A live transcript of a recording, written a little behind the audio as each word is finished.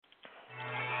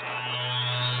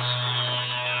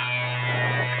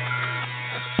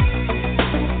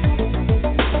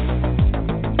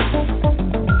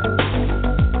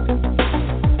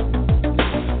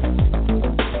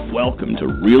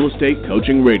Real Estate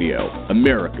Coaching Radio,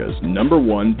 America's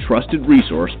 #1 trusted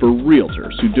resource for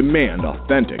realtors who demand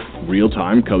authentic,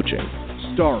 real-time coaching.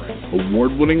 Starring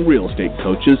award-winning real estate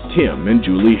coaches Tim and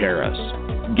Julie Harris.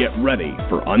 Get ready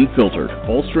for unfiltered,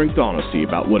 full-strength honesty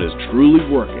about what is truly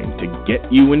working to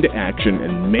get you into action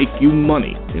and make you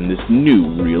money in this new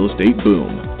real estate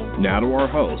boom. Now to our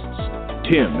hosts,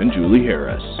 Tim and Julie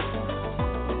Harris.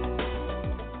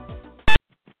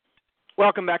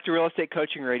 Welcome back to Real Estate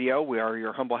Coaching Radio. We are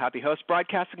your humble, happy hosts,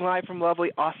 broadcasting live from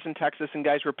lovely Austin, Texas. And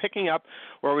guys, we're picking up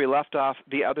where we left off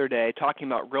the other day, talking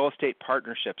about real estate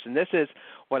partnerships. And this is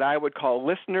what I would call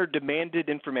listener-demanded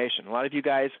information. A lot of you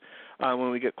guys, when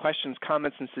we get questions,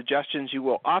 comments, and suggestions, you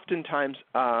will oftentimes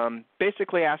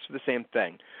basically ask for the same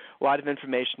thing. A lot of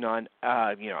information on,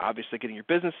 obviously getting your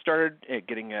business started,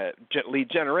 getting a lead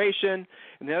generation.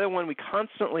 And the other one we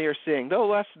constantly are seeing, though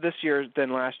less this year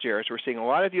than last year, is we're seeing a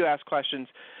lot of you ask questions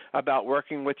about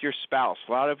working with your spouse.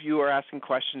 A lot of you are asking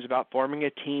questions about forming a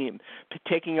team,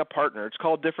 taking a partner. It's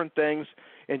called different things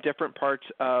in different parts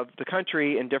of the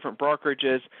country in different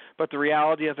brokerages, but the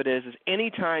reality of it is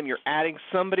anytime you're adding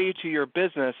somebody to your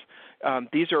business,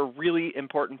 these are really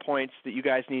important points that you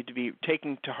guys need to be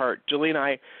taking to heart. Julie and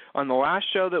I, on the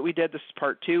last show that we did, this is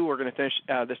part 2, we're going to finish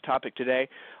this topic today.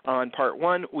 On part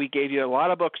 1, we gave you a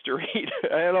lot of books to read.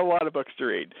 I had a lot of books to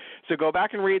read. So go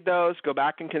back and read those. Go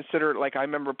back and consider, like I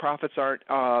remember profits aren't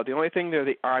the only thing,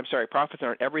 profits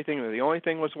aren't everything. They're the only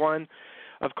thing was one.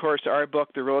 Of course, our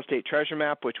book, The Real Estate Treasure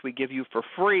Map, which we give you for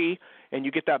free, and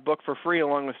you get that book for free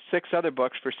along with 6 other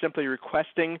books for simply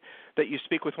requesting that you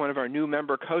speak with one of our new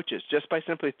member coaches. Just by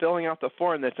simply filling out the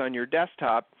form that's on your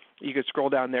desktop, you could scroll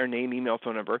down there, name, email,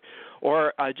 phone number,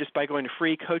 or just by going to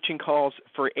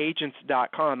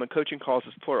freecoachingcallsforagents.com, and coaching calls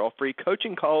is plural, free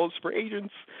coaching calls for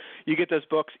agents, you get those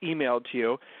books emailed to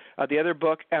you. The other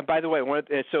book, and by the way, we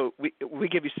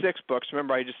give you 6 books.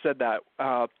 Remember, I just said that.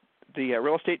 The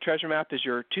Real Estate Treasure Map is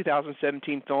your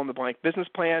 2017 fill-in-the-blank business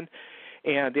plan,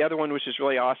 and the other one, which is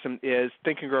really awesome, is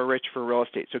Think and Grow Rich for Real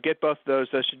Estate. So get both of those.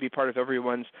 Those should be part of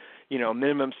everyone's,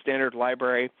 minimum standard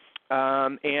library.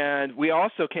 And we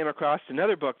also came across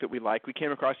another book that we like. We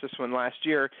came across this one last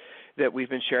year that we've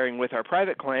been sharing with our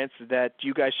private clients that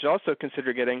you guys should also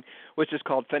consider getting, which is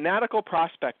called Fanatical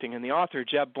Prospecting, and the author,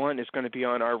 Jeb Blunt, is going to be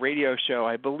on our radio show,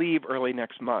 I believe, early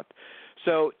next month.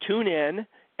 So tune in.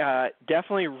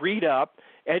 Definitely read up,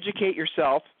 educate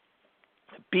yourself,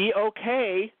 be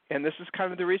okay, and this is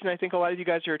kind of the reason I think a lot of you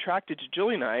guys are attracted to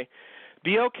Julie and I,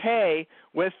 be okay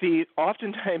with the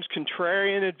oftentimes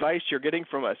contrarian advice you're getting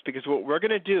from us, because what we're going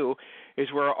to do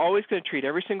is we're always going to treat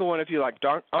every single one of you like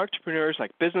entrepreneurs,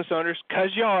 like business owners,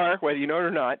 because you are, whether you know it or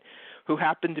not, who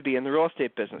happen to be in the real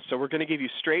estate business. So we're going to give you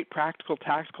straight, practical,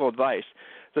 tactical advice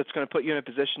that's going to put you in a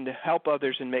position to help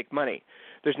others and make money.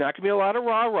 There's not going to be a lot of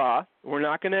rah-rah. We're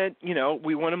not going to,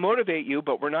 we want to motivate you,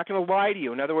 but we're not going to lie to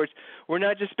you. In other words, we're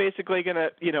not just basically going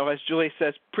to, as Julie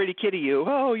says, pretty kitty you.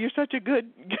 Oh, you're such a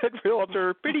good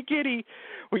realtor, pretty kitty.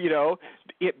 Well,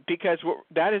 because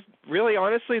that is really,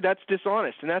 honestly, that's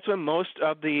dishonest. And that's what most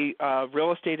of the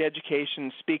real estate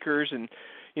education speakers and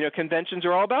conventions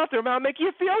are all about. They're about making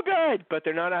you feel good, but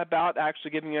they're not about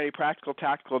actually giving you any practical,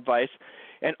 tactical advice.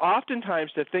 And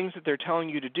oftentimes the things that they're telling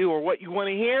you to do are what you want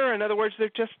to hear. In other words,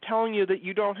 they're just telling you that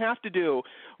you don't have to do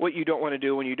what you don't want to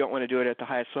do when you don't want to do it at the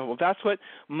highest level. That's what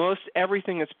most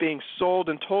everything that's being sold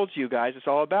and told to you guys is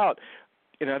all about.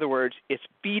 In other words, it's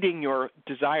feeding your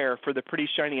desire for the pretty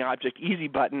shiny object, easy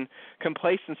button,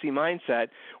 complacency mindset,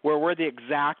 where we're the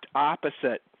exact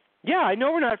opposite. Yeah, I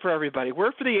know we're not for everybody.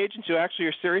 We're for the agents who actually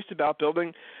are serious about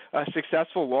building a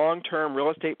successful long-term real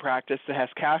estate practice that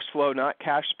has cash flow, not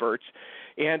cash spurts,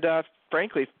 and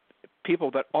frankly, people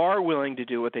that are willing to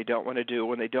do what they don't want to do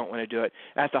when they don't want to do it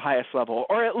at the highest level,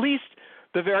 or at least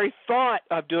the very thought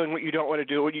of doing what you don't want to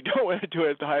do when you don't want to do it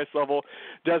at the highest level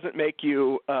doesn't make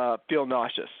you feel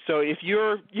nauseous. So if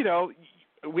you're,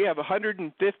 we have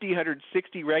 150,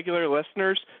 160 regular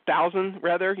listeners,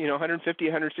 150,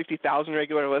 160,000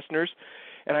 regular listeners,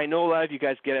 and I know a lot of you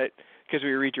guys get it because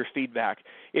we read your feedback.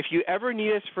 If you ever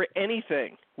need us for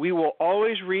anything, we will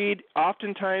always read,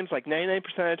 oftentimes, like 99% of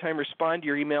the time, respond to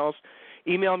your emails.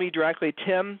 Email me directly,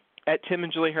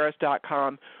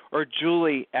 tim@timandjulieharris.com or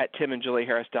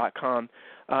julie@timandjulieharris.com.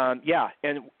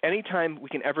 And anytime we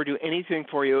can ever do anything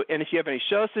for you. And if you have any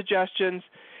show suggestions,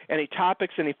 any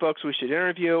topics, any folks we should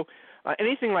interview,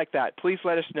 anything like that, please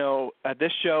let us know.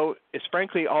 This show is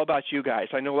frankly all about you guys.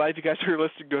 I know a lot of you guys are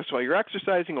listening to us while you're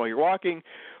exercising, while you're walking,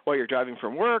 while you're driving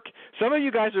from work. Some of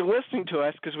you guys are listening to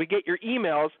us because we get your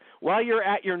emails while you're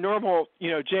at your normal,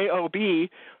 job,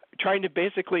 trying to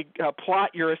basically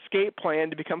plot your escape plan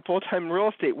to become full-time in real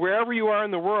estate. Wherever you are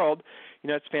in the world,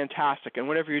 it's fantastic. And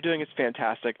whatever you're doing, it's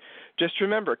fantastic. Just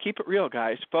remember, keep it real,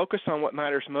 guys. Focus on what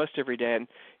matters most every day. And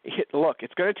look,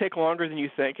 it's going to take longer than you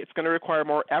think. It's going to require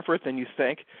more effort than you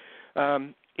think.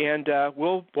 And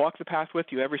we'll walk the path with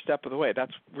you every step of the way.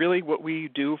 That's really what we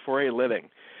do for a living.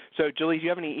 So, Julie, do you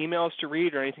have any emails to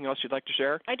read or anything else you'd like to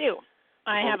share? I do.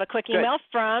 I have a quick email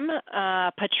from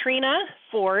Patrina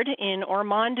Ford in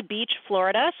Ormond Beach,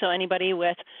 Florida. So anybody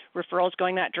with referrals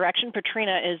going that direction,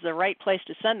 Patrina is the right place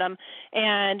to send them.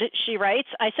 And she writes,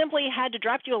 I simply had to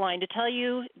drop you a line to tell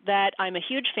you that I'm a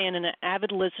huge fan and an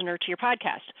avid listener to your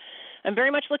podcast. I'm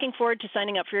very much looking forward to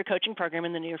signing up for your coaching program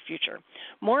in the near future.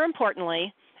 More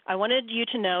importantly, I wanted you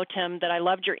to know, Tim, that I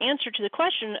loved your answer to the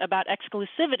question about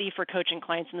exclusivity for coaching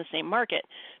clients in the same market.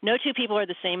 No two people are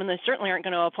the same, and they certainly aren't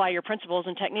going to apply your principles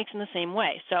and techniques in the same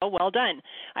way. So, well done.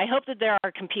 I hope that there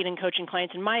are competing coaching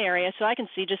clients in my area so I can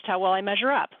see just how well I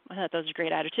measure up. I thought that was a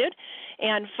great attitude.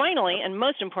 And finally, and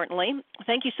most importantly,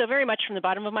 thank you so very much from the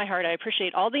bottom of my heart. I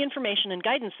appreciate all the information and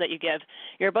guidance that you give.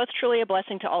 You're both truly a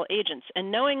blessing to all agents.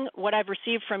 And knowing what I've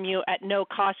received from you at no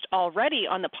cost already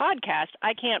on the podcast,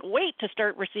 I can't wait to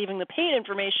start receiving the paid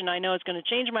information I know is going to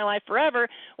change my life forever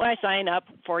when I sign up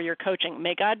for your coaching.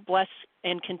 May God bless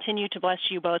and continue to bless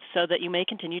you both so that you may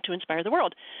continue to inspire the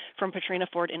world. From Patrina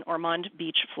Ford in Ormond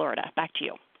Beach, Florida. Back to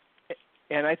you.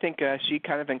 And I think she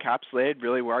kind of encapsulated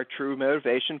really our true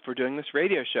motivation for doing this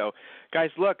radio show. Guys,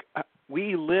 look,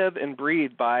 we live and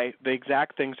breathe by the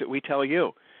exact things that we tell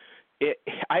you.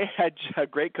 I had a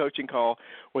great coaching call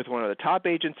with one of the top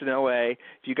agents in L.A.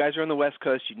 If you guys are on the West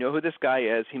Coast, you know who this guy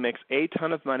is. He makes a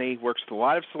ton of money, works with a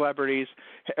lot of celebrities.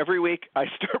 Every week I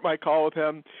start my call with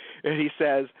him, and he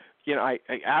says, I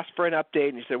asked for an update,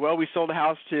 and he said, well, we sold a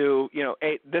house to,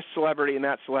 this celebrity and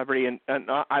that celebrity, and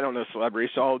I don't know celebrity,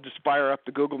 so I'll just fire up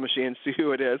the Google machine and see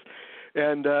who it is.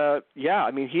 And but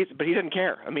he doesn't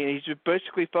care. He's just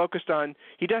basically focused on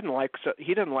he doesn't like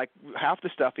half the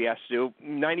stuff he has to do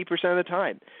 90% of the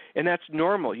time, and that's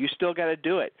normal. You still got to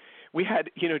do it. We had,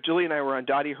 Julie and I were on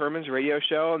Dottie Herman's radio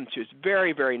show, and she was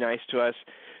very, very nice to us,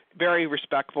 very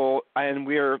respectful, and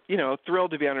we were,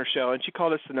 thrilled to be on her show. And she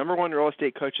called us the #1 real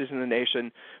estate coaches in the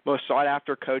nation, most sought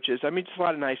after coaches. Just a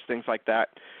lot of nice things like that.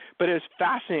 But it was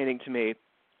fascinating to me.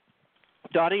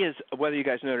 Dottie is, whether you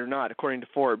guys know it or not, according to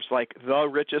Forbes, like the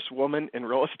richest woman in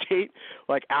real estate,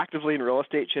 like actively in real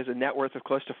estate. She has a net worth of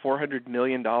close to $400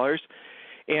 million.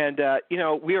 And,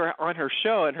 we were on her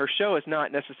show, and her show is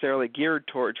not necessarily geared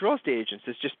towards real estate agents.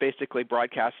 It's just basically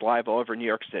broadcast live all over New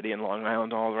York City and Long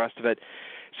Island and all the rest of it.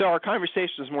 So our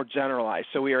conversation is more generalized.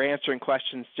 So we are answering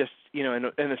questions just,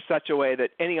 in such a way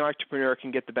that any entrepreneur can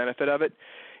get the benefit of it.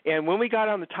 And when we got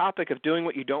on the topic of doing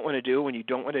what you don't want to do when you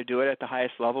don't want to do it at the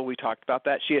highest level, we talked about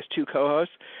that. She has 2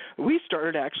 co-hosts. We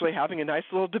started actually having a nice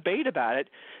little debate about it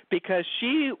because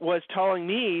she was telling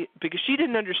me, because she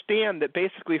didn't understand that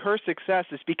basically her success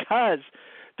is because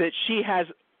that she has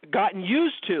gotten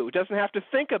used to, doesn't have to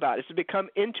think about it. It's become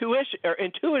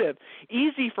intuitive,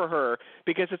 easy for her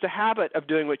because it's a habit of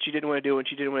doing what she didn't want to do when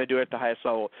she didn't want to do it at the highest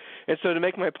level. And so to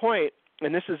make my point,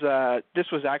 and this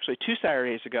was actually 2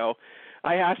 Saturdays ago,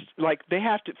 I asked, they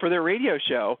have to, for their radio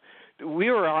show,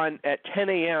 we were on at 10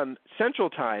 a.m.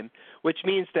 Central Time, which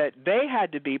means that they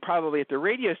had to be probably at the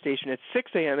radio station at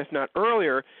 6 a.m., if not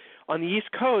earlier, on the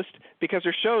East Coast because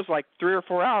their show's like 3 or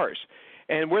 4 hours.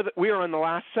 And we were in the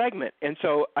last segment. And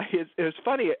so it was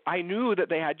funny. I knew that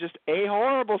they had just a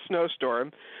horrible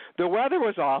snowstorm. The weather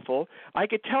was awful. I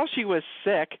could tell she was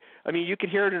sick. You could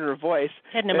hear it in her voice.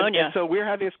 Had pneumonia. And so we were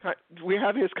having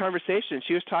this conversation.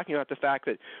 She was talking about the fact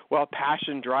that,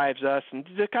 passion drives us and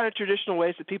the kind of traditional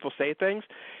ways that people say things.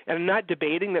 And I'm not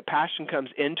debating that passion comes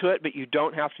into it, but you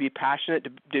don't have to be passionate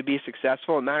to be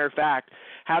successful. As a matter of fact,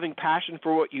 having passion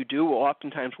for what you do will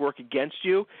oftentimes work against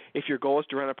you if your goal is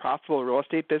to run a profitable real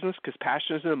estate business, because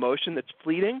passion is an emotion that's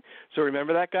fleeting. So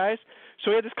remember that, guys. So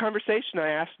we had this conversation. I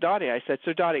asked Dottie, I said,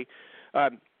 so Dottie,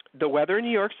 the weather in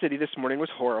New York City this morning was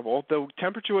horrible. The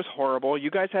temperature was horrible.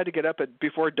 You guys had to get up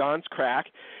before dawn's crack,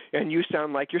 and you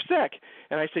sound like you're sick.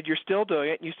 And I said, you're still doing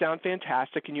it. You sound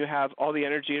fantastic, and you have all the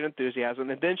energy and enthusiasm.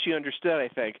 And then she understood, I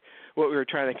think, what we were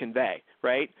trying to convey,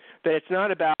 right? That it's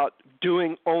not about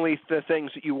doing only the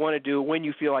things that you want to do when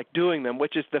you feel like doing them,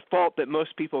 which is the fault that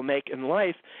most people make in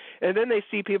life. And then they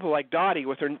see people like Dottie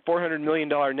with her $400 million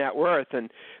net worth,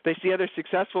 and they see other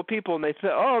successful people, and they say,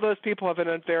 oh, those people have an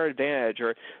unfair advantage,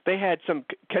 or they had some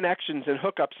connections and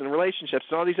hookups and relationships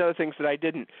and all these other things that I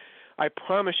didn't. I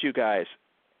promise you guys,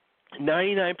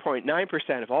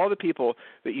 99.9% of all the people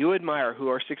that you admire who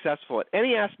are successful at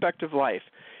any aspect of life,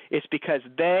 it's because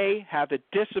they have the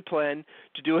discipline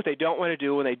to do what they don't want to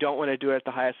do when they don't want to do it at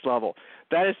the highest level.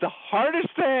 That is the hardest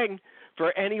thing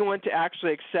for anyone to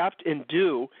actually accept and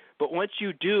do. But once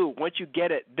you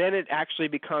get it, then it actually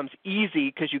becomes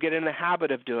easy because you get in the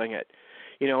habit of doing it.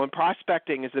 And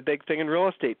prospecting is the big thing in real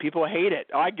estate. People hate it.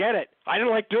 I get it. I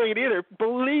didn't like doing it either.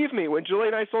 Believe me, when Julie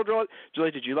and I sold real estate, Julie,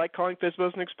 did you like calling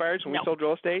FSBOs and expireds when we sold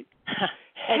real estate?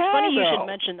 It's funny you should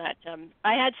mention that.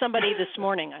 I had somebody this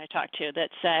morning I talked to that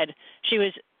said she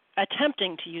was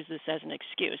attempting to use this as an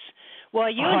excuse. Well,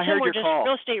 you and Tim were just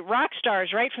real estate rock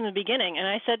stars right from the beginning. And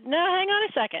I said, no, hang on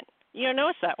a second. You don't know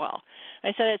us that well.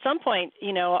 I said at some point,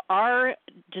 our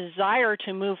desire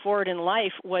to move forward in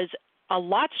life was a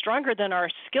lot stronger than our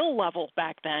skill level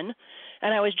back then.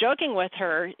 And I was joking with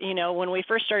her, when we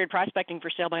first started prospecting for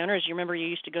sale by owners, you remember you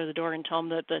used to go to the door and tell them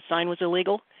that the sign was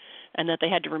illegal and that they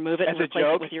had to remove it and replace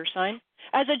it with your sign?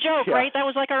 As a joke, yeah. Right? That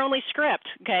was like our only script,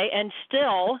 okay? And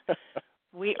still,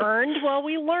 we earned while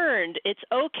we learned. It's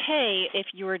okay if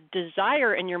your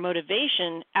desire and your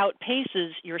motivation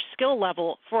outpaces your skill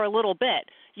level for a little bit.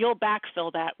 You'll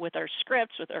backfill that with our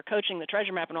scripts, with our coaching, the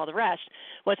treasure map, and all the rest.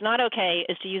 What's not okay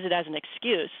is to use it as an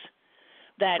excuse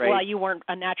that, well, you weren't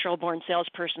a natural-born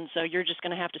salesperson, so you're just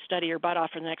going to have to study your butt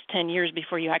off for the next 10 years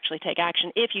before you actually take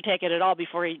action, if you take it at all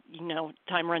before,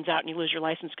 time runs out and you lose your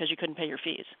license because you couldn't pay your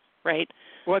fees, right?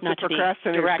 Well, it's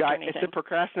a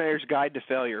procrastinator's guide to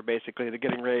failure, basically, to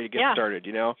getting ready to get started,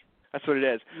 That's what it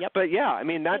is. Yep. But yeah, I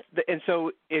mean and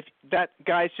so if that,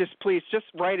 guys, please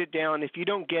write it down. If you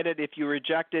don't get it, if you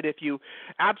reject it, if you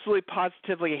absolutely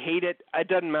positively hate it, it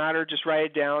doesn't matter. Just write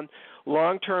it down.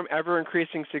 Long-term,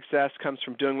 ever-increasing success comes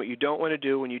from doing what you don't want to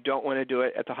do when you don't want to do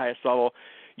it at the highest level.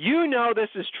 This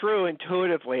is true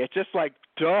intuitively. It's just like,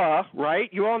 duh, right?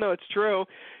 You all know it's true.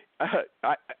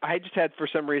 I just had, for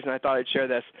some reason, I thought I'd share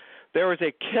this. There was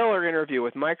a killer interview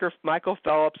with Michael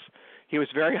Phelps. He was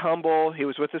very humble. He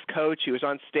was with his coach. He was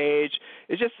on stage.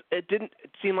 It didn't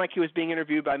seem like he was being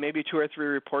interviewed by maybe 2 or 3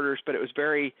 reporters, but it was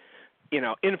very,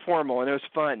 informal, and it was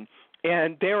fun.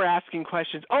 And they were asking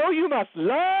questions. Oh, you must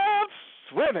love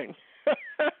swimming.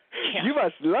 You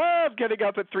must love getting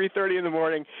up at 3:30 in the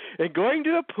morning and going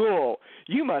to the pool.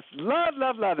 You must love,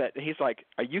 love, love it. And he's like,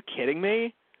 are you kidding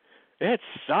me? It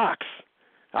sucks.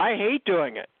 I hate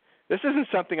doing it. This isn't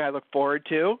something I look forward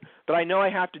to, but I know I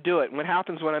have to do it. And what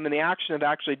happens when I'm in the action of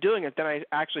actually doing it, then I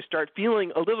actually start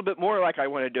feeling a little bit more like I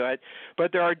want to do it.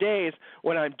 But there are days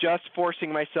when I'm just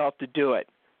forcing myself to do it.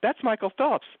 That's Michael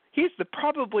Phelps. He's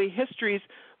probably history's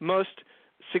most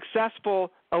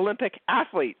successful Olympic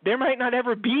athlete. There might not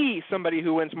ever be somebody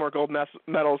who wins more gold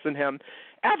medals than him,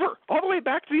 ever, all the way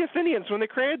back to the Athenians when they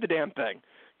created the damn thing.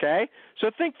 Okay? So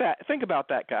think about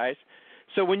that, guys.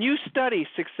 So when you study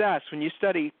success, when you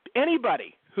study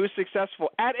anybody who's successful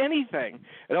at anything,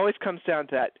 it always comes down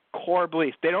to that core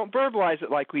belief. They don't verbalize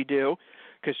it like we do,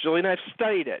 because Julie and I have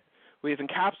studied it. We've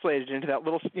encapsulated it into that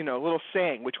little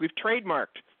saying, which we've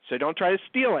trademarked. So don't try to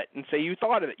steal it and say you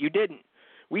thought of it. You didn't.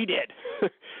 We did.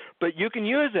 But you can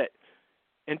use it,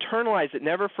 internalize it,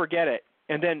 never forget it,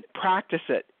 and then practice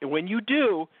it. And when you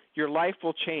do, your life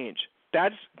will change.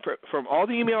 That's from all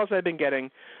the emails I've been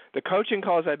getting, the coaching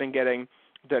calls I've been getting,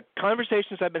 the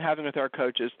conversations I've been having with our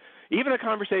coaches, even the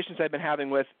conversations I've been having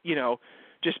with,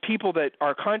 just people that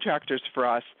are contractors for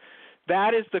us.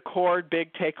 That is the core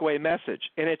big takeaway message.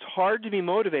 And it's hard to be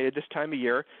motivated this time of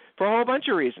year for a whole bunch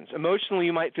of reasons. Emotionally,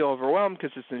 you might feel overwhelmed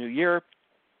because it's the new year.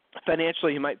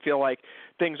 Financially, you might feel like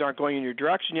things aren't going in your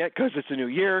direction yet because it's a new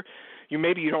year.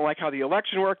 Maybe you don't like how the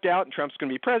election worked out and Trump's going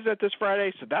to be president this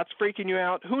Friday, so that's freaking you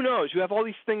out. Who knows? You have all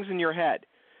these things in your head.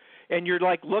 And you're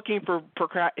like looking for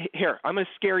here, I'm going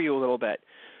to scare you a little bit.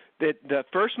 The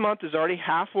first month is already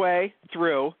halfway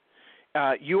through.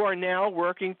 You are now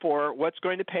working for what's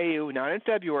going to pay you, not in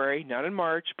February, not in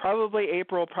March, probably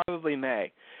April, probably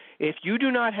May. If you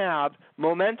do not have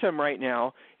momentum right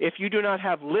now, if you do not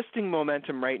have listing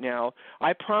momentum right now,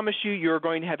 I promise you're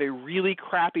going to have a really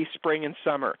crappy spring and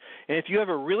summer. And if you have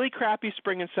a really crappy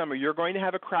spring and summer, you're going to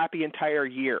have a crappy entire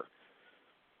year.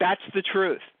 That's the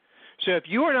truth. So if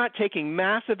you are not taking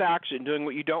massive action, doing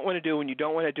what you don't want to do when you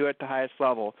don't want to do it at the highest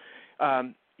level,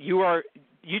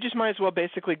 you just might as well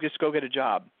basically just go get a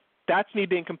job. That's me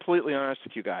being completely honest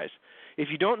with you guys. If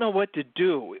you don't know what to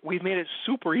do, we've made it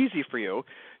super easy for you.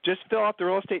 Just fill out the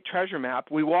real estate treasure map.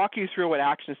 We walk you through what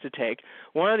actions to take.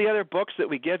 One of the other books that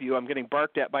we give you, I'm getting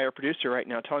barked at by our producer right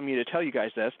now telling me to tell you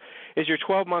guys this, is your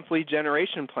 12-month lead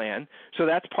generation plan. So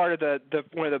that's part of the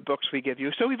one of the books we give you.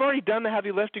 So we've already done the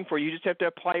heavy lifting for you. You just have to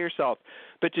apply yourself.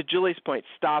 But to Julie's point,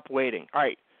 stop waiting. All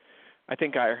right. I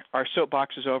think our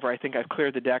soapbox is over. I think I've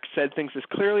cleared the deck, said things as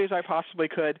clearly as I possibly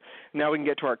could. Now we can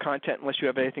get to our content unless you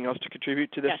have anything else to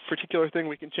contribute to this particular thing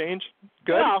we can change.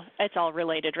 Good? Well, it's all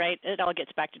related, right? It all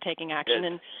gets back to taking action.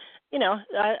 And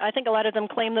I think a lot of them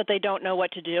claim that they don't know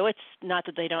what to do. It's not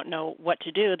that they don't know what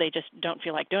to do. They just don't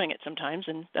feel like doing it sometimes,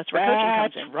 and that's where coaching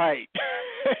comes in. That's right.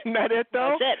 Isn't that it,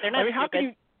 though? That's it. They're not how can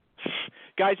you...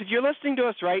 Guys, if you're listening to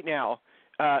us right now,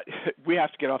 we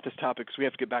have to get off this topic because we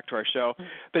have to get back to our show.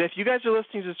 But if you guys are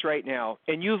listening to this right now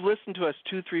and you've listened to us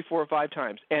 2, 3, 4, 5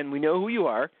 times, and we know who you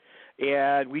are,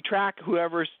 and we track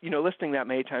whoever's listening that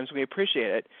many times, we appreciate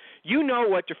it. You know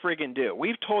what to friggin' do.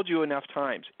 We've told you enough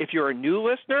times. If you're a new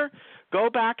listener, go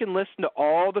back and listen to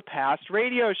all the past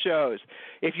radio shows.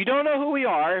 If you don't know who we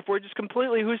are, if we're just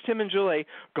completely who's Tim and Julie,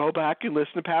 go back and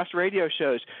listen to past radio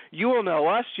shows. You will know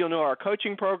us. You'll know our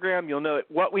coaching program. You'll know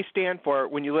what we stand for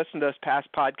when you listen to us past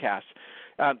podcasts.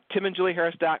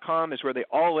 TimandJulieHarris.com is where they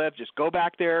all live. Just go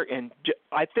back there, and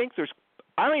I think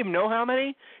I don't even know how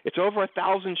many. It's over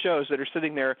 1,000 shows that are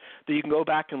sitting there that you can go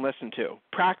back and listen to.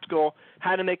 Practical,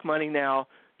 how to make money now.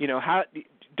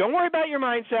 Don't worry about your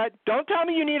mindset. Don't tell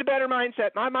me you need a better mindset.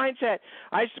 My mindset,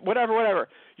 whatever.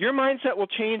 Your mindset will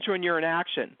change when you're in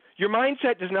action. Your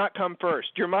mindset does not come first.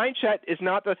 Your mindset is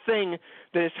not the thing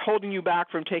that is holding you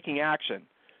back from taking action.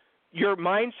 Your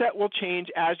mindset will change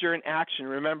as you're in action.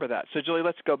 Remember that. So, Julie,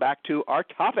 let's go back to our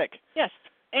topic. Yes.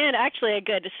 And actually a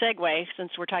good segue, since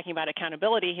we're talking about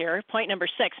accountability here, point number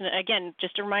 6. And again,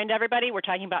 just to remind everybody, we're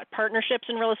talking about partnerships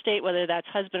in real estate, whether that's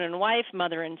husband and wife,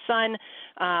 mother and son,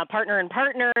 partner and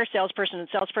partner, salesperson and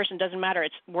salesperson, doesn't matter.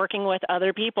 It's working with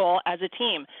other people as a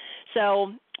team.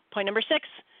 So point number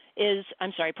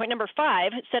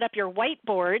 5, set up your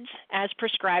whiteboards as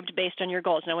prescribed based on your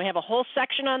goals. Now, we have a whole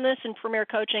section on this in Premier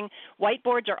Coaching.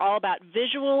 Whiteboards are all about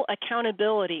visual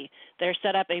accountability. They're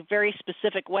set up a very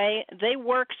specific way. They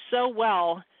work so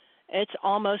well, it's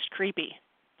almost creepy.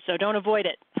 So don't avoid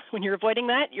it. When you're avoiding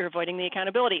that, you're avoiding the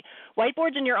accountability.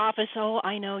 Whiteboards in your office,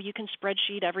 I know you can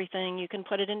spreadsheet everything. You can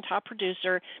put it in Top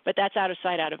Producer, but that's out of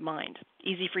sight, out of mind.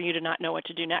 Easy for you to not know what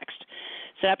to do next.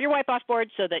 Set up your whiteboard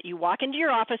board so that you walk into your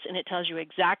office and it tells you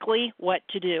exactly what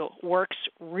to do. Works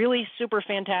really super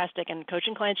fantastic, and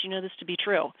coaching clients, you know this to be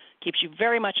true. Keeps you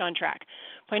very much on track.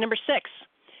 Point number 6.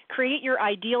 Create your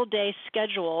ideal day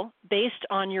schedule based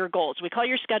on your goals. We call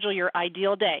your schedule your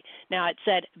ideal day. Now, it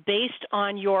said based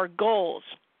on your goals.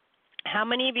 How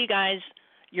many of you guys,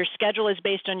 your schedule is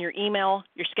based on your email,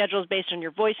 your schedule is based on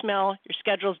your voicemail, your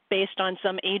schedule is based on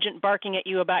some agent barking at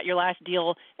you about your last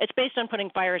deal? It's based on putting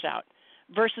fires out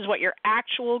versus what your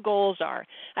actual goals are.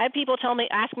 I have people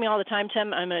ask me all the time,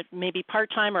 Tim, I'm maybe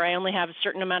part-time or I only have a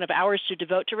certain amount of hours to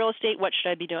devote to real estate. What should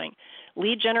I be doing?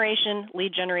 Lead generation,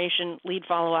 lead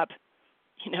follow-up.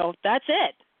 That's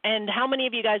it. And how many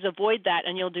of you guys avoid that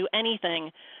and you'll do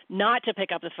anything not to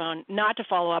pick up the phone, not to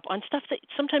follow up on stuff that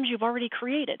sometimes you've already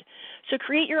created? So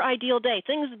create your ideal day,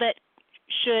 things that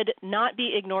should not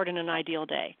be ignored in an ideal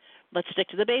day. Let's stick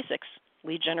to the basics.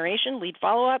 Lead generation, lead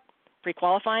follow-up,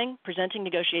 pre-qualifying, presenting,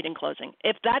 negotiating, closing.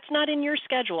 If that's not in your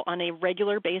schedule on a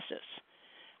regular basis,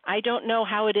 I don't know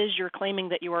how it is you're claiming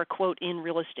that you are, quote, in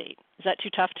real estate. Is that too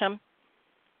tough, Tim?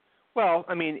 Well,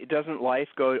 doesn't life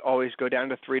always go down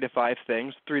to 3 to 5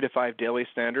 things, 3 to 5 daily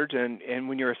standards? And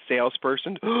when you're a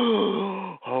salesperson,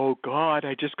 oh, God,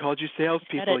 I just called you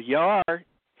salespeople. You are.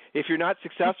 If you're not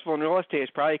successful in real estate,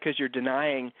 it's probably because you're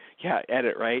denying,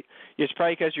 right? It's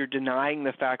probably because you're denying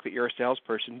the fact that you're a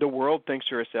salesperson. The world thinks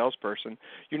you're a salesperson.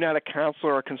 You're not a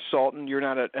counselor or a consultant. You're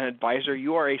not an advisor.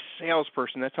 You are a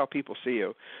salesperson. That's how people see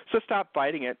you. So stop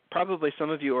fighting it. Probably some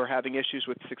of you are having issues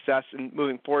with success and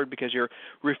moving forward because you're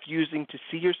refusing to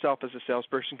see yourself as a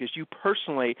salesperson because you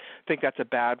personally think that's a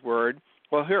bad word.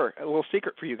 Well, here, a little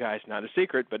secret for you guys. Not a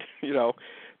secret, but,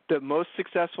 the most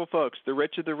successful folks, the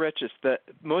rich of the richest, the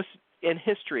most in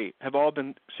history have all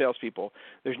been salespeople.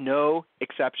 There's no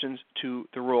exceptions to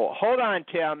the rule. Hold on,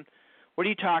 Tim. What are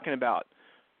you talking about?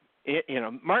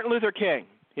 Martin Luther King,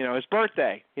 his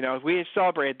birthday, we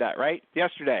celebrated that, right,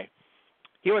 yesterday.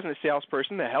 He wasn't a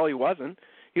salesperson. The hell he wasn't.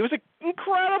 He was an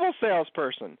incredible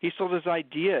salesperson. He sold his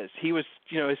ideas. He was,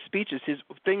 his speeches, his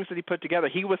things that he put together.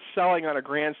 He was selling on a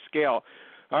grand scale.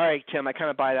 All right, Tim, I kind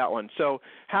of buy that one. So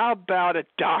how about a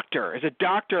doctor? As a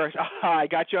doctor, I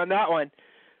got you on that one.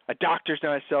 A doctor's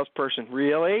not a salesperson.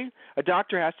 Really? A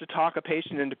doctor has to talk a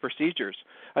patient into procedures.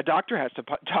 A doctor has to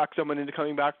talk someone into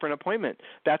coming back for an appointment.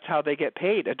 That's how they get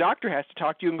paid. A doctor has to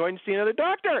talk to you and going to see another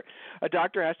doctor. A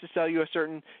doctor has to sell you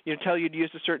tell you to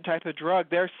use a certain type of drug.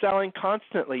 They're selling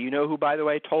constantly. You know who, by the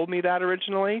way, told me that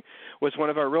originally? Was one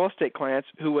of our real estate clients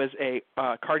who was a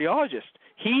cardiologist.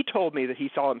 He told me that he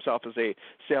saw himself as a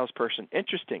salesperson.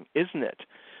 Interesting, isn't it?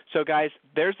 So, guys,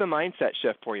 there's the mindset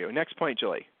shift for you. Next point,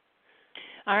 Julie.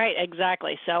 All right,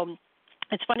 exactly. So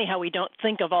It's funny how we don't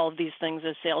think of all of these things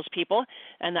as salespeople,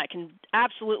 and that can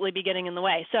absolutely be getting in the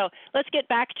way. So let's get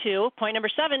back to point number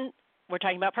 7. We're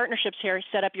talking about partnerships here.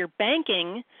 Set up your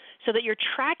banking so that you're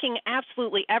tracking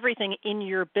absolutely everything in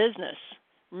your business.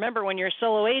 Remember, when you're a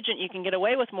solo agent, you can get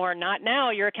away with more. Not now.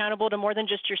 You're accountable to more than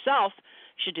just yourself.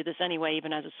 You should do this anyway,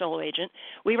 even as a solo agent.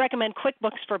 We recommend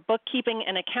QuickBooks for bookkeeping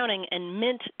and accounting and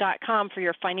Mint.com for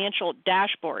your financial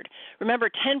dashboard. Remember,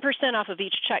 10% off of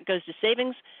each check goes to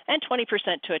savings and 20%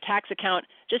 to a tax account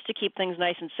just to keep things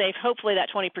nice and safe. Hopefully that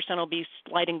 20% will be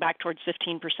sliding back towards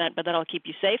 15%, but that'll keep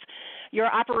you safe.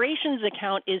 Your operations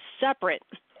account is separate,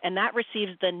 and that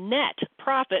receives the net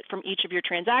profit from each of your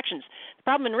transactions. The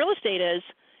problem in real estate is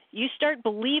you start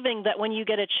believing that when you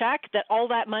get a check that all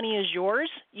that money is yours.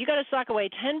 You got to sock away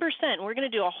 10%. We're going to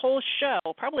do a whole show,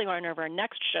 probably one of our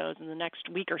next shows in the next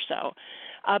week or so,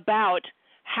 about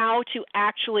how to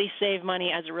actually save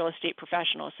money as a real estate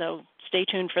professional. So stay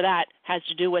tuned for that. It has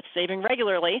to do with saving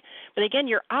regularly. But again,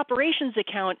 your operations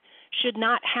account should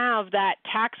not have that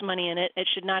tax money in it. It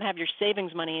should not have your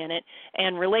savings money in it.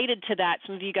 And related to that,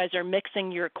 some of you guys are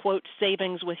mixing your, quote,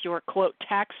 savings with your, quote,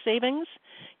 tax savings.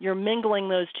 You're mingling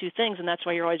those two things, and that's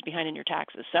why you're always behind in your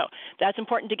taxes. So that's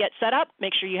important to get set up.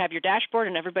 Make sure you have your dashboard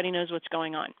and everybody knows what's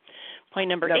going on. Point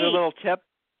number 8.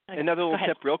 Another little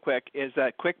tip real quick is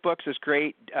that QuickBooks is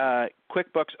great.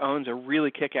 QuickBooks owns a really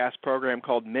kick-ass program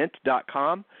called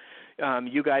Mint.com.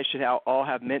 You guys should all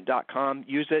have Mint.com.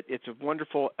 Use it. It's a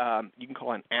wonderful, you can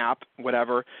call it an app,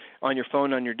 whatever, on your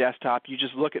phone, on your desktop. You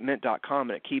just look at Mint.com,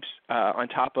 and it keeps on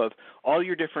top of all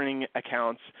your different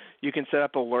accounts. You can set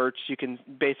up alerts. You can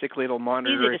basically, it'll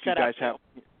monitor if you guys have.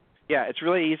 Yeah, it's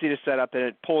really easy to set up, and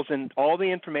it pulls in all the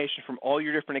information from all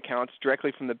your different accounts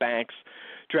directly from the banks,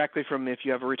 directly from if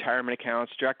you have a retirement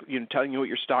accounts, directly, telling you what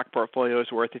your stock portfolio is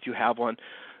worth if you have one.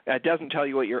 It doesn't tell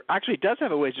you what your – actually, it does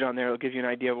have a widget on there that will give you an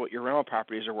idea of what your rental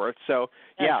properties are worth. So,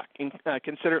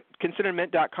 consider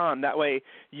Mint.com. That way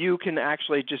you can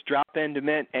actually just drop into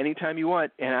Mint anytime you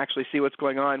want and actually see what's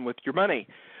going on with your money.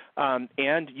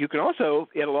 And you can also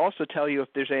 – it'll also tell you if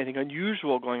there's anything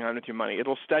unusual going on with your money.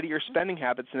 It'll study your spending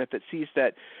habits, and if it sees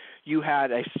that you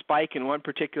had a spike in one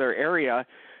particular area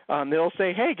 – they'll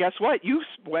say, hey, guess what? You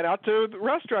went out to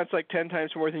restaurants like 10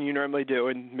 times more than you normally do,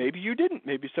 and maybe you didn't.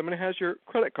 Maybe someone has your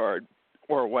credit card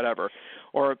or whatever.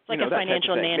 Or like a that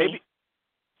financial type of thing.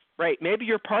 nanny. Maybe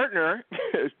your partner,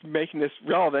 making this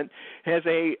relevant, has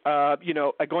a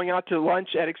going out to lunch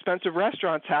at expensive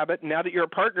restaurants habit. And now that you're a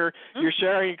partner, you're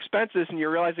sharing expenses, and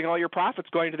you're realizing all your profits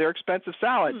going to their expensive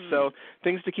salads. So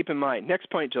things to keep in mind. Next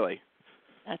point, Julie.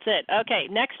 That's it. Okay,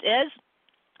 next is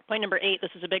point number 8.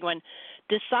 This is a big one.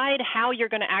 Decide how you're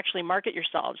going to actually market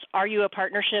yourselves. Are you a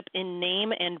partnership in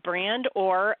name and brand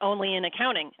or only in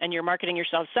accounting, and you're marketing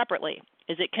yourselves separately?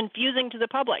 Is it confusing to the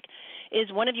public?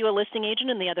 Is one of you a listing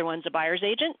agent and the other one's a buyer's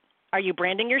agent? Are you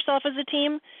branding yourself as a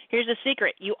team? Here's a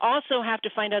secret. You also have to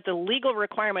find out the legal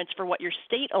requirements for what your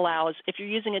state allows. If you're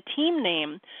using a team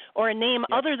name or a name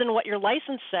other than what your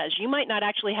license says, you might not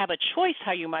actually have a choice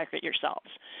how you market yourselves.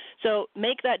 So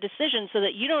make that decision so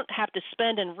that you don't have to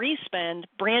spend and re-spend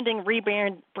branding,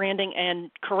 rebranding,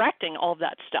 and correcting all of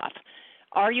that stuff.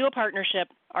 Are you a partnership?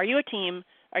 Are you a team?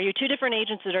 Are you two different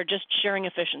agents that are just sharing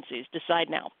efficiencies? Decide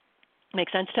now. Make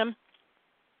sense, Tim?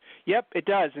 Yep, it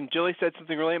does. And Julie said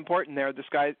something really important there.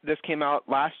 This came out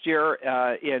last year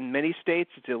in many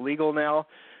states. It's illegal now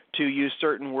to use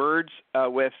certain words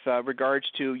with regards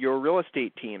to your real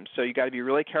estate team. So you got to be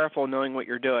really careful knowing what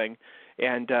you're doing.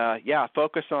 And,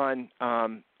 focus on,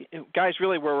 guys,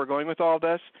 really where we're going with all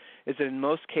this is that in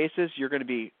most cases you're going to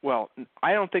be, well,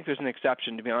 I don't think there's an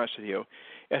exception, to be honest with you.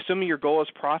 Assuming your goal is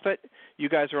profit, you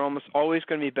guys are almost always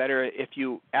going to be better if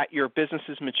you, at your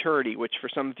business's maturity, which for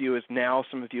some of you is now,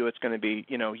 some of you it's going to be,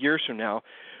 years from now,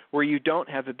 where you don't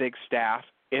have a big staff,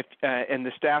 and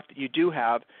the staff that you do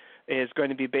have is going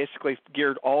to be basically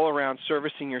geared all around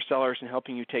servicing your sellers and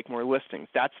helping you take more listings.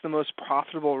 That's the most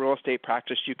profitable real estate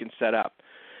practice you can set up.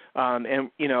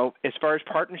 As far as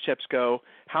partnerships go,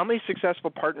 how many successful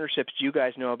partnerships do you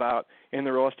guys know about in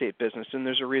the real estate business? And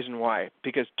there's a reason why.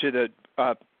 Because to the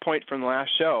point from the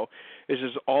last show,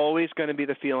 there's always going to be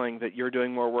the feeling that you're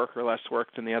doing more work or less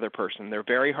work than the other person. They're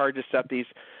very hard to set these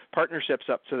partnerships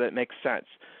up so that it makes sense.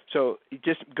 So you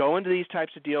just go into these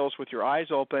types of deals with your eyes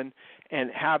open and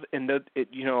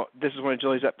this is one of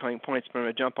Julie's upcoming points, but I'm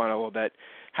going to jump on it a little bit.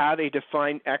 Have a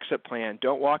defined exit plan.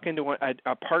 Don't walk into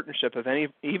a partnership of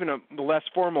even a less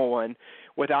formal one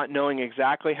without knowing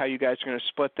exactly how you guys are going to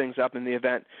split things up in the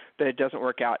event that it doesn't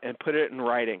work out, and put it in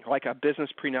writing, like a business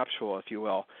prenuptial, if you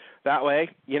will. That way,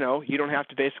 you don't have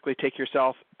to basically take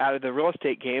yourself out of the real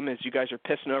estate game as you guys are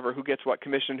pissing over who gets what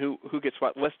commission, who gets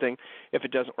what listing if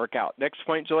it doesn't work out. Next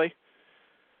point, Julie.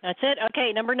 That's it.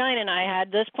 Okay, number 9, and I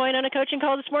had this point on a coaching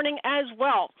call this morning as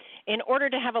well. In order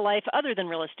to have a life other than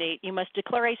real estate, you must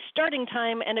declare a starting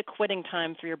time and a quitting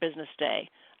time for your business day,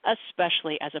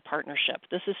 especially as a partnership.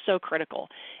 This is so critical.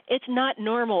 It's not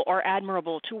normal or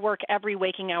admirable to work every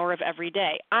waking hour of every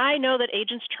day. I know that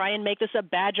agents try and make this a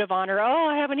badge of honor. Oh,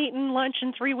 I haven't eaten lunch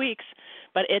in 3 weeks.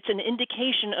 But it's an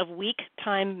indication of weak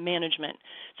time management.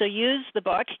 So use the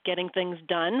book, Getting Things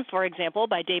Done, for example,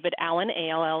 by David Allen,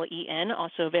 Allen,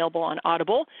 also available on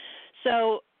Audible.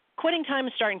 So quitting time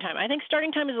and starting time. I think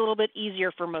starting time is a little bit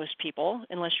easier for most people,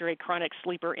 unless you're a chronic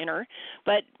sleeper inner.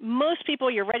 But most people,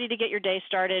 you're ready to get your day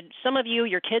started. Some of you,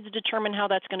 your kids determine how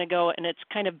that's going to go, and it's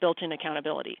kind of built-in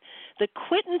accountability. The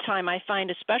quitting time, I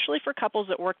find, especially for couples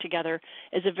that work together,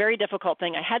 is a very difficult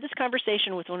thing. I had this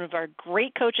conversation with one of our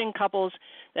great coaching couples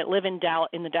that live in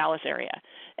the Dallas area,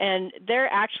 and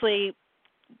they're actually,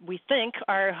 we think,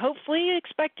 are hopefully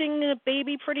expecting a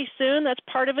baby pretty soon. That's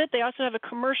part of it. They also have a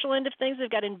commercial end of things. They've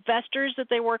got investors that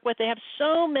they work with. They have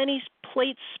so many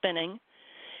plates spinning,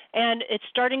 and it's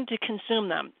starting to consume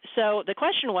them. So the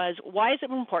question was, why is it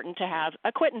important to have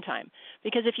a quitting time?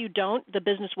 Because if you don't, the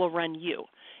business will run you.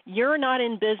 You're not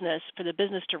in business for the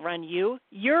business to run you.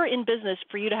 You're in business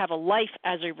for you to have a life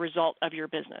as a result of your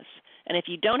business. And if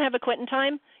you don't have a quitting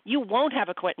time, you won't have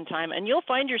a quitting time, and you'll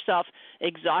find yourself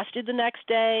exhausted the next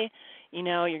day. You're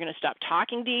going to stop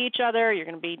talking to each other. You're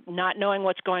going to be not knowing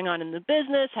what's going on in the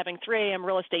business, having 3 a.m.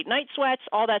 real estate night sweats.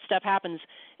 All that stuff happens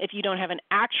if you don't have an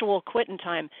actual quitting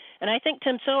time. And I think,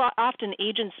 Tim, so often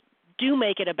agents do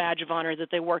make it a badge of honor that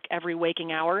they work every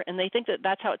waking hour, and they think that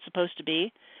that's how it's supposed to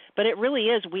be. But it really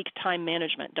is weak time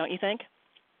management, don't you think?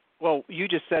 Well, you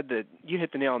just said that you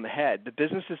hit the nail on the head. The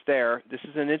business is there. This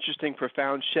is an interesting,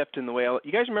 profound shift in the way.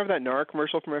 You guys remember that NAR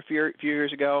commercial from a few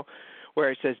years ago, where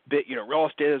it says, real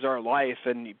estate is our life,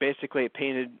 and basically it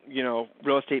painted,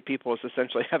 real estate people as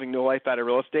essentially having no life out of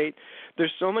real estate.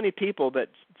 There's so many people that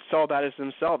saw that as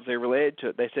themselves. They related to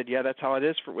it. They said, yeah, that's how it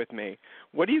is with me.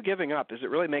 What are you giving up? Does it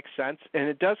really make sense? And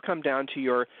it does come down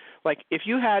to if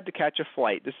you had to catch a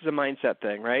flight, this is a mindset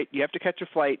thing, right? You have to catch a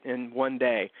flight in one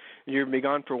day. You're going to be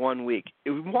gone for 1 week.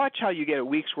 Watch how you get a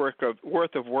week's worth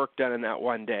of work done in that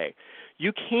one day.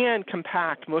 You can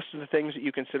compact most of the things that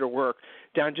you consider work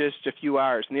down to just a few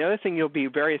hours. And the other thing you'll be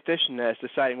very efficient at is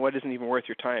deciding what isn't even worth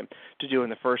your time to do in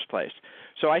the first place.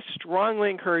 So I strongly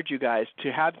encourage you guys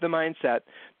to have the mindset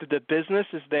that the business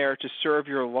is there to serve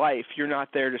your life. You're not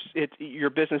there your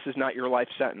business is not your life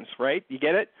sentence, right? You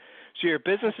get it? So your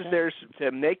business is there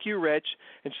to make you rich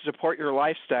and to support your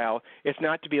lifestyle. It's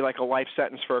not to be like a life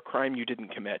sentence for a crime you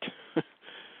didn't commit.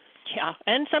 Yeah,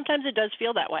 and sometimes it does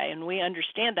feel that way, and we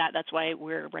understand that. That's why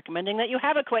we're recommending that you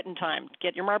have a quitting time.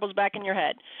 Get your marbles back in your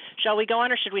head. Shall we go on,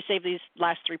 or should we save these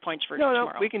last 3 points for tomorrow?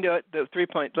 No, we can do it. The 3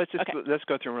 points. Let's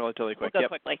go through them relatively quick. We'll go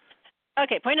quickly.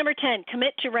 Okay, point number 10,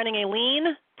 commit to running a lean,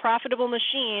 profitable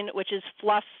machine, which is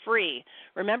fluff-free.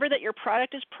 Remember that your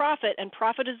product is profit, and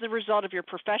profit is the result of your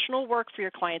professional work for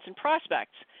your clients and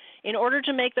prospects. In order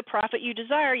to make the profit you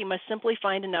desire, you must simply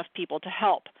find enough people to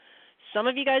help. Some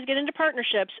of you guys get into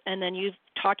partnerships, and then you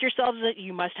talk yourselves that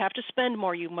you must have to spend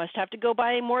more, you must have to go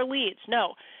buy more leads.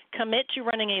 No, commit to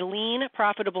running a lean,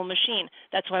 profitable machine.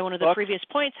 That's why one of the previous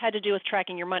points had to do with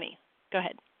tracking your money. Go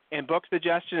ahead. And book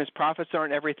suggestion is profits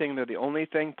aren't everything. They're the only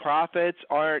thing. Profits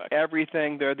aren't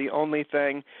everything. They're the only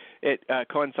thing. It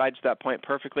coincides with that point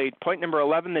perfectly. Point number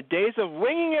 11, the days of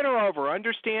winging it are over.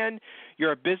 Understand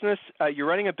you're a business, you're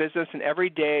running a business, and every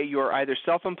day you're either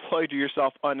self-employed or you're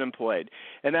self-unemployed.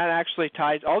 And that actually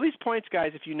ties all these points,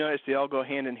 guys, if you notice, they all go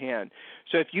hand in hand.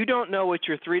 So if you don't know what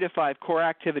your 3 to 5 core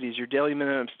activities, your daily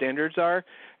minimum standards are,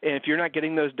 and if you're not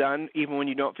getting those done, even when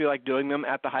you don't feel like doing them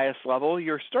at the highest level,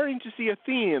 you're starting to see a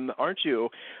theme, aren't you?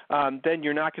 Then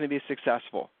you're not going to be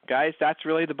successful. Guys, that's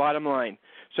really the bottom line.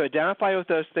 So identify what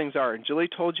those things are. And Julie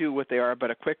told you what they are,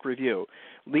 but a quick review.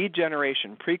 Lead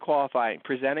generation, pre-qualifying,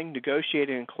 presenting,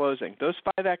 negotiating, and closing. Those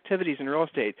 5 activities in real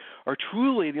estate are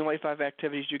truly the only 5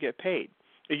 activities you get paid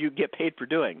for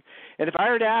doing. And if I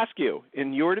were to ask you,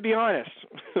 and you were to be honest,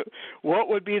 what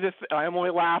would be I'm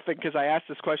only laughing because I ask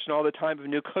this question all the time of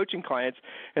new coaching clients,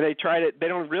 and they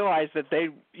don't realize that they,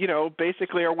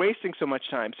 basically are wasting so much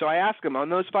time. So I ask them, on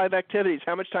those 5 activities,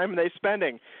 how much time are they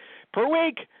spending per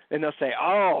week? And they'll say,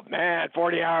 oh, man,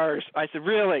 40 hours. I said,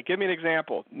 really? Give me an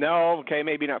example. No, okay,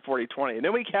 maybe not 40, 20. And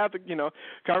then we have,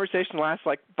 conversation lasts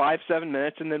like 5-7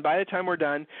 minutes, and then by the time we're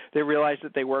done, they realize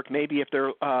that they work maybe if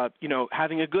they're,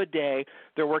 having a good day,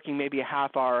 they're working maybe a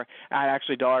half hour at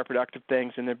actually dollar productive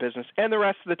things in their business. And the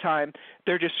rest of the time,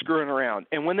 they're just screwing around.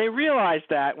 And when they realize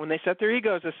that, when they set their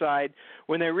egos aside,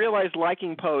 when they realize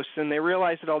liking posts and they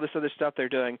realize that all this other stuff they're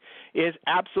doing is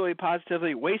absolutely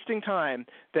positively wasting time,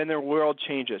 then their world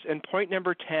changes. And point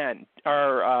number 10,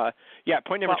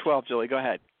 point number 12, Julie, go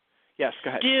ahead. Yes,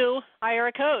 go ahead. Do hire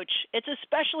a coach. It's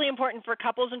especially important for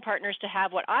couples and partners to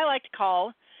have what I like to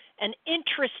call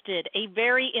a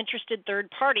very interested third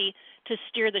party to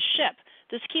steer the ship.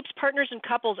 This keeps partners and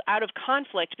couples out of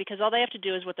conflict because all they have to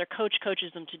do is what their coach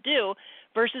coaches them to do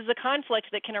versus the conflict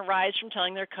that can arise from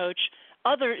telling their coach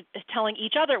telling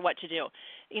each other what to do.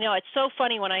 It's so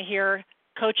funny when I hear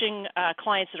coaching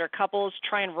clients that are couples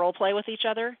try and role play with each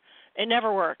other. It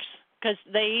never works because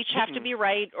they each have to be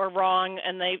right or wrong,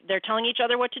 and they're telling each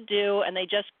other what to do, and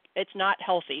it's not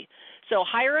healthy. So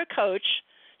hire a coach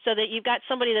so that you've got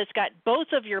somebody that's got both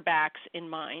of your backs in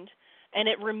mind, and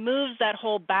it removes that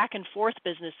whole back and forth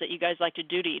business that you guys like to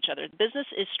do to each other. Business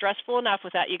is stressful enough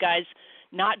without you guys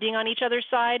not being on each other's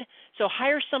side. So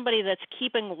hire somebody that's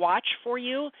keeping watch for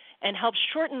you and helps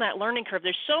shorten that learning curve.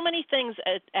 There's so many things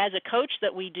as a coach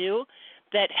that we do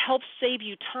that helps save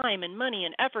you time and money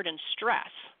and effort and stress,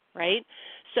 right?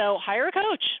 So hire a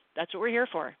coach. That's what we're here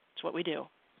for. It's what we do.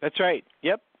 That's right.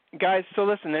 Yep. Guys, so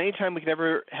listen, anytime we can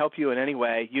ever help you in any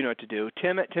way, you know what to do.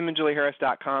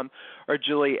 Tim@timandjulieharris.com or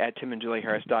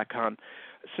Julie@timandjulieharris.com.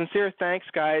 Sincere thanks,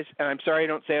 guys, and I'm sorry I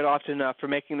don't say it often enough for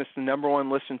making this the number one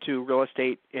listened to real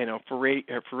estate, for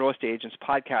real estate agents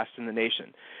podcast in the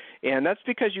nation. And that's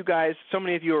because you guys, so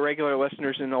many of you are regular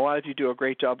listeners, and a lot of you do a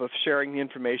great job of sharing the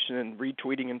information and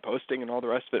retweeting and posting and all the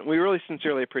rest of it. And we really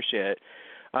sincerely appreciate it.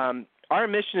 Our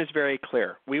mission is very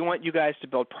clear. We want you guys to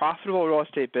build profitable real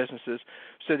estate businesses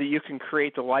so that you can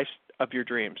create the life of your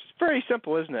dreams. It's very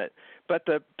simple, isn't it? But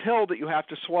the pill that you have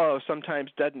to swallow sometimes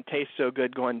doesn't taste so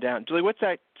good going down. Julie, what's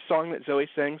that song that Zoe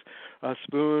sings? A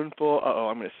spoonful.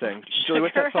 I'm going to sing. Julie,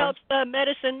 what's that song? Helps the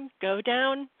medicine go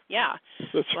down. Yeah.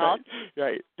 That's right.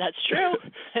 That's true.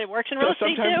 It works in real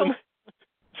estate too.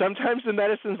 Sometimes the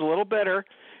medicine's a little bitter.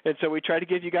 And so we try to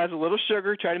give you guys a little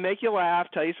sugar, try to make you laugh,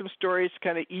 tell you some stories to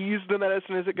kind of ease the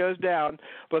medicine as it goes down.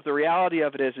 But the reality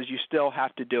of it is you still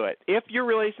have to do it if you're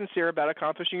really sincere about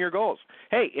accomplishing your goals.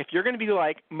 Hey, if you're going to be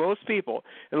like most people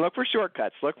and look for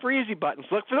shortcuts, look for easy buttons,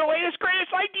 look for the latest,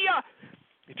 greatest idea.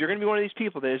 If you're going to be one of these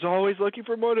people that is always looking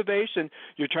for motivation,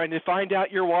 you're trying to find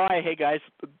out your why. Hey, guys,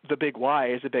 the big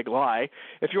why is a big lie.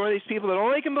 If you're one of these people that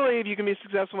only can believe you can be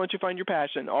successful once you find your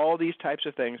passion, all these types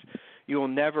of things, you will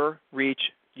never reach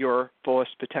your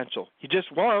fullest potential. You just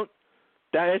won't.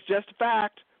 That is just a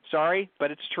fact. Sorry,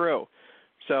 but it's true.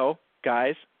 So,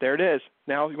 guys, there it is.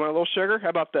 Now, you want a little sugar? How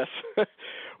about this?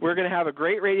 We're going to have a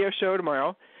great radio show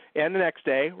tomorrow and the next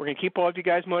day. We're going to keep all of you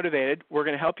guys motivated. We're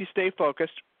going to help you stay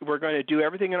focused. We're going to do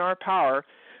everything in our power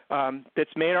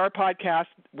that's made our podcast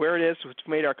where it is, which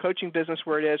made our coaching business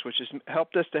where it is, which has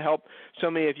helped us to help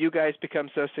so many of you guys become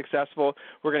so successful.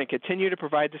 We're going to continue to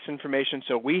provide this information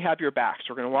so we have your backs.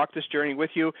 We're going to walk this journey with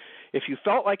you. If you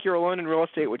felt like you're alone in real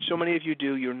estate, which so many of you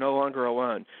do, you're no longer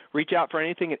alone. Reach out for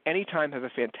anything at any time. Have a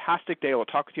fantastic day. We'll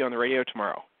talk with you on the radio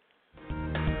tomorrow.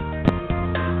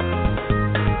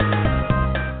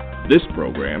 This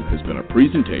program has been a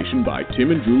presentation by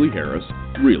Tim and Julie Harris,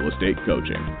 Real Estate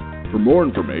Coaching. For more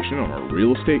information on our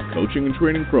real estate coaching and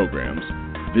training programs,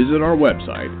 visit our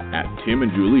website at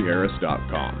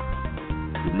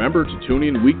timandjulieharris.com. Remember to tune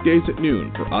in weekdays at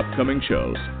noon for upcoming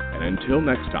shows. And until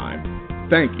next time,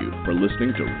 thank you for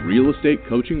listening to Real Estate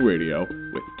Coaching Radio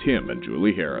with Tim and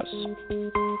Julie Harris.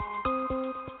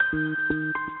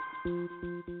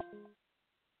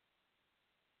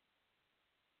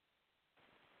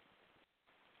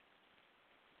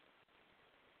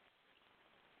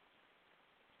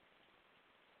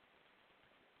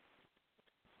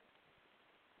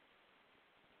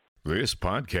 This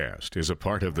podcast is a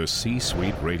part of the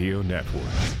C-Suite Radio Network.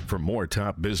 For more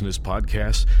top business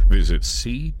podcasts, visit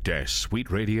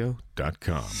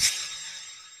c-suiteradio.com.